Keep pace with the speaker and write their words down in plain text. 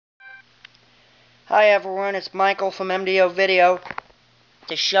Hi everyone, it's Michael from MDO Video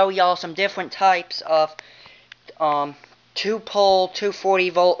to show y'all some different types of 2-pole 240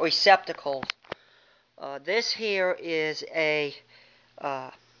 volt receptacles. This here is a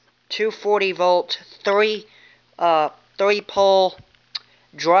 240 volt 3-pole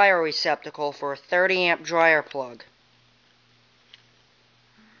dryer receptacle for a 30 amp dryer plug.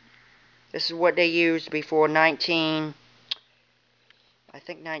 This is what they used before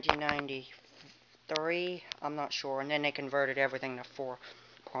 1993, I'm not sure, and then they converted everything to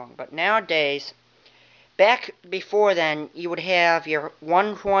 4-prong. But nowadays, back before then, you would have your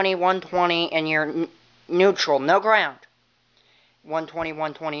 120, 120, and your neutral, no ground. 120,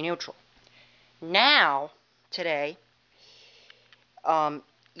 120 neutral. Now, today,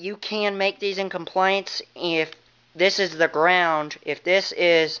 you can make these in compliance if this is the ground, if this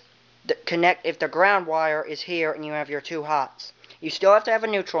is if the ground wire is here and you have your two hots. You still have to have a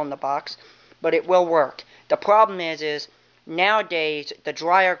neutral in the box, but it will work. The problem is nowadays the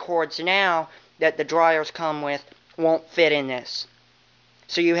dryer cords now that the dryers come with won't fit in this.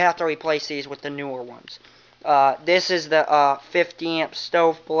 So you have to replace these with the newer ones. This is the 50 amp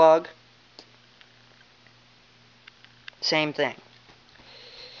stove plug. Same thing.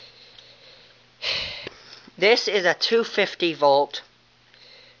 This is a 250 volt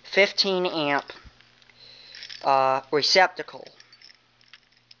 15 amp receptacle.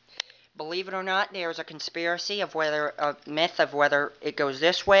 Believe it or not, there's a conspiracy of a myth of whether it goes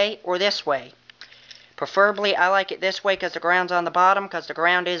this way or this way. Preferably, I like it this way because the ground's on the bottom, because the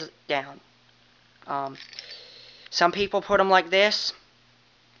ground is down. Some people put them like this.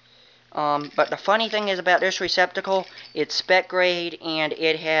 But the funny thing is about this receptacle, it's spec grade and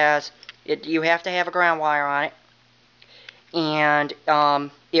you have to have a ground wire on it. And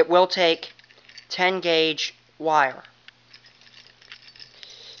it will take 10 gauge wire.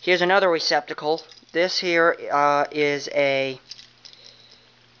 Here's another receptacle. This here is a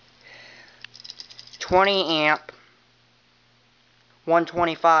 20 amp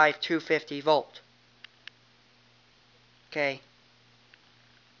 125 250 volt. Okay.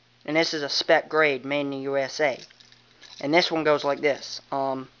 And this is a spec grade made in the USA. And this one goes like this.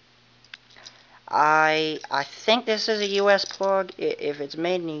 I think this is a US plug. If it's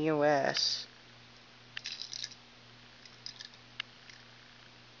made in the US,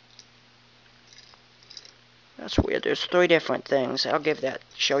 that's weird. There's 3 different things. I'll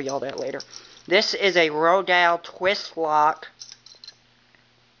show y'all that later. This is a Rodal twist lock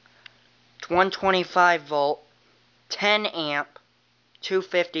 125 volt 10 amp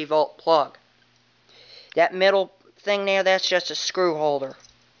 250 volt plug. That middle thing there, that's just a screw holder.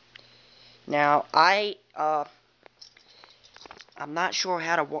 Now, I'm not sure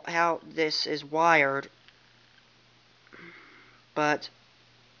how this is wired, but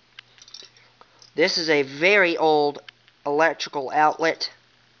this is a very old electrical outlet.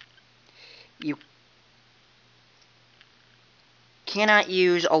 You cannot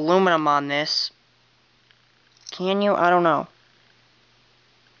use aluminum on this. Can you? I don't know.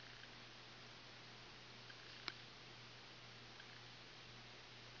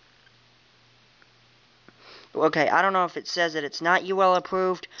 Okay, I don't know if it says that it's not UL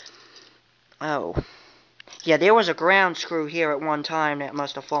approved. Oh. Yeah, there was a ground screw here at one time that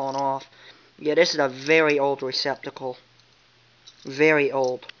must have fallen off. Yeah, this is a very old receptacle. Very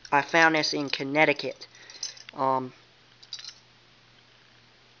old. I found this in Connecticut.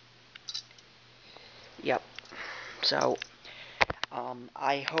 Yep. So,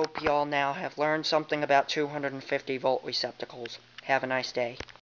 I hope y'all now have learned something about 250 volt receptacles. Have a nice day.